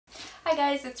Hi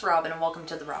guys, it's Robin and welcome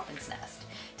to the Robin's Nest.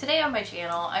 Today on my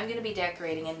channel, I'm going to be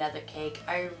decorating another cake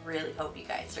I really hope you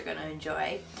guys are going to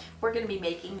enjoy. We're going to be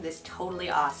making this totally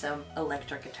awesome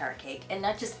electric guitar cake, and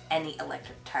not just any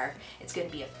electric guitar, it's going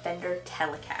to be a Fender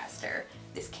Telecaster.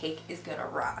 This cake is going to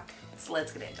rock, so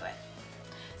let's get into it.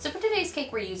 So for today's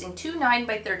cake, we're using two 9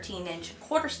 by 13 inch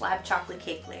quarter slab chocolate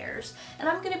cake layers, and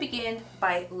I'm going to begin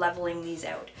by leveling these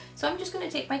out. So I'm just going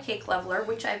to take my cake leveler,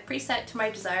 which I've preset to my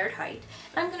desired height,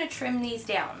 and I'm going to trim these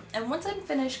down. And once I'm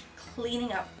finished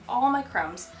cleaning up all my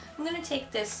crumbs, I'm going to take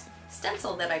this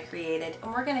stencil that I created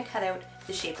and we're going to cut out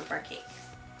the shape of our cake.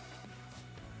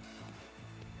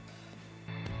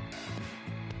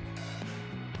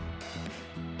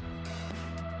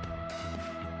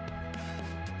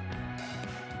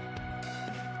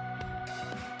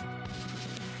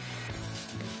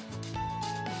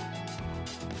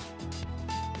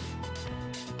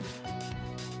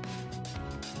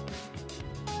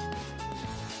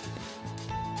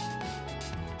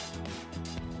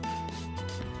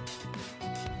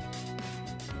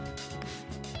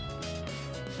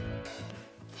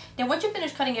 Now once you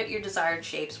finish cutting out your desired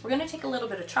shapes, we're going to take a little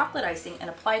bit of chocolate icing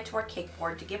and apply it to our cake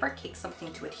board to give our cake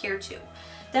something to adhere to.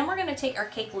 Then we're going to take our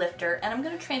cake lifter and I'm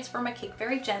going to transfer my cake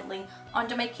very gently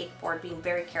onto my cake board, being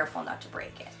very careful not to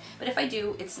break it. But if I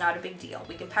do, it's not a big deal.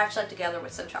 We can patch that together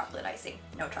with some chocolate icing,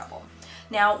 no trouble.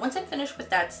 Now once I'm finished with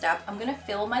that step, I'm going to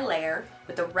fill my layer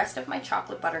with the rest of my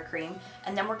chocolate buttercream,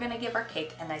 and then we're going to give our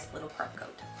cake a nice little crumb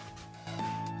coat.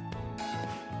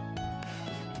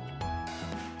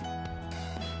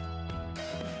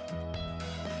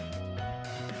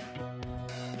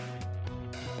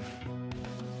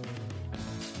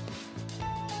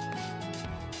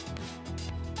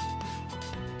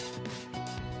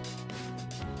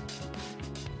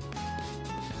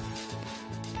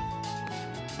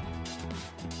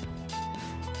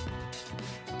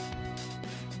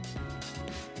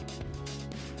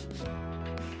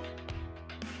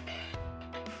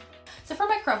 So for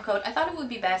my crumb coat, I thought it would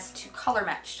be best to color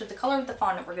match to the color of the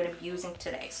fondant we're going to be using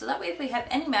today. So that way if we have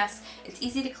any mess, it's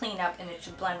easy to clean up and it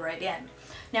should blend right in.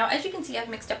 Now as you can see, I've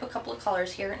mixed up a couple of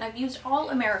colors here and I've used all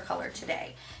AmeriColor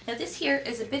today. Now this here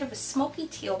is a bit of a smoky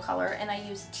teal color, and I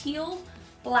used teal,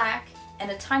 black,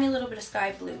 and a tiny little bit of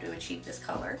sky blue to achieve this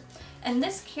color. And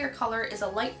this here color is a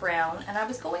light brown, and I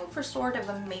was going for sort of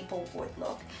a maple wood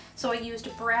look. So I used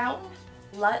brown,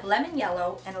 lemon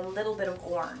yellow, and a little bit of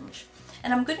orange.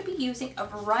 And I'm going to be using a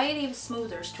variety of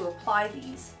smoothers to apply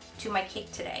these to my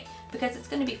cake today because it's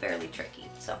going to be fairly tricky.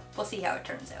 So we'll see how it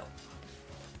turns out.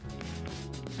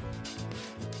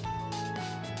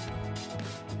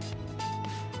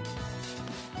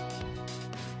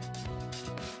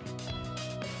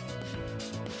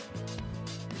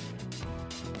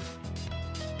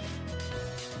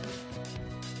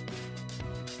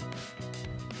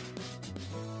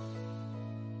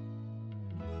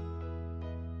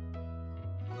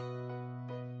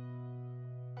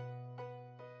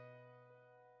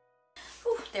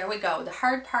 There we go. The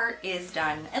hard part is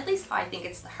done. At least I think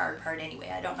it's the hard part anyway.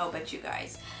 I don't know about you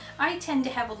guys. I tend to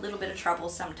have a little bit of trouble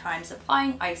sometimes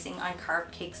applying icing on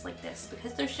carved cakes like this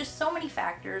because there's just so many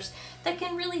factors that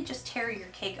can really just tear your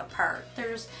cake apart.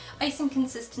 There's icing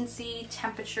consistency,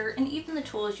 temperature, and even the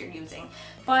tools you're using.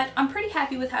 But I'm pretty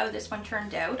happy with how this one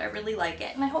turned out. I really like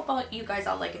it, and I hope you guys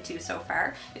all like it too so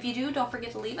far. If you do, don't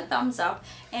forget to leave a thumbs up.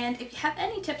 And if you have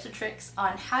any tips or tricks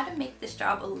on how to make this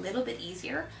job a little bit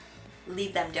easier,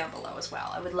 leave them down below as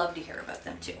well. I would love to hear about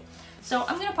them too. So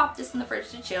I'm going to pop this in the fridge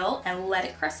to chill and let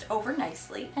it crust over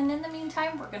nicely. And in the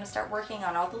meantime, we're going to start working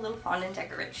on all the little fondant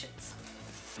decorations.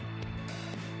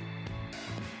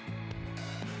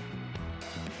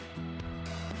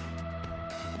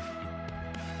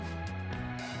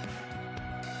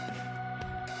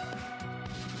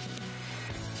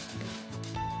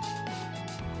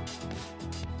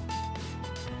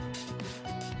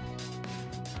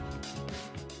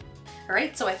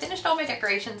 Alright, so I finished all my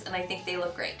decorations and I think they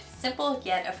look great. Simple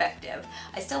yet effective.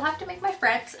 I still have to make my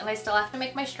frets and I still have to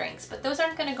make my strings, but those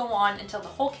aren't going to go on until the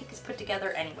whole cake is put together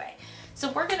anyway. So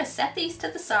we're going to set these to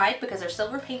the side because our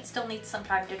silver paint still needs some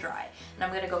time to dry. And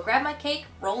I'm going to go grab my cake,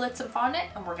 roll in some fondant,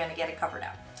 and we're going to get it covered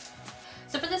up.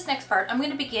 So for this next part, I'm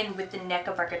going to begin with the neck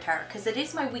of our guitar because it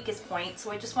is my weakest point,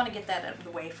 so I just want to get that out of the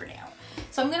way for now.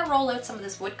 So I'm going to roll out some of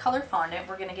this wood color fondant.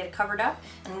 We're going to get it covered up,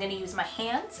 and I'm going to use my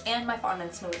hands and my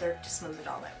fondant smoother to smooth it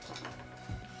all out.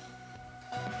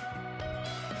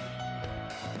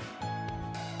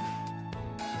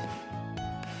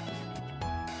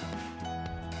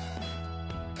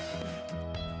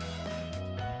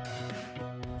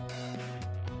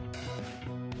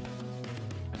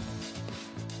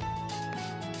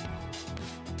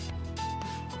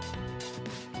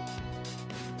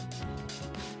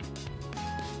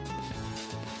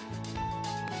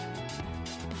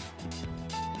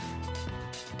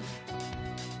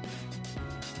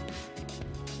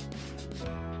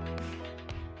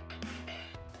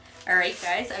 Alright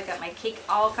guys, I've got my cake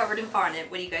all covered in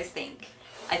fondant. What do you guys think?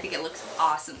 I think it looks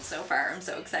awesome so far. I'm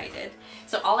so excited.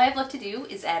 So all I have left to do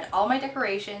is add all my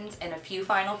decorations and a few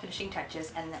final finishing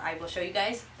touches, and then I will show you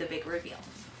guys the big reveal.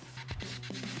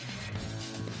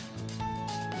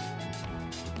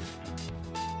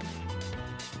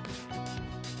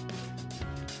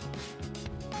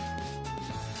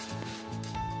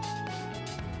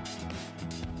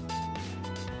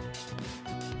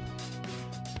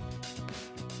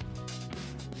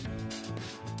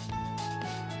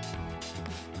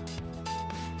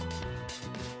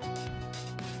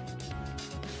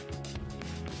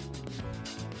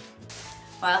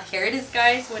 Well, here it is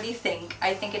guys. What do you think?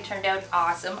 I think it turned out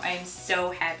awesome. I am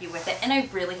so happy with it, and I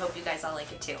really hope you guys all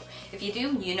like it too. If you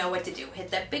do, you know what to do.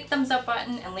 Hit that big thumbs up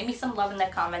button and leave me some love in the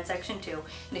comment section too.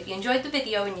 And if you enjoyed the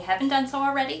video and you haven't done so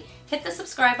already, hit the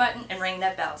subscribe button and ring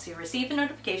that bell so you receive a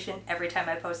notification every time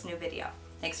I post a new video.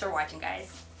 Thanks for watching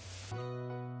guys.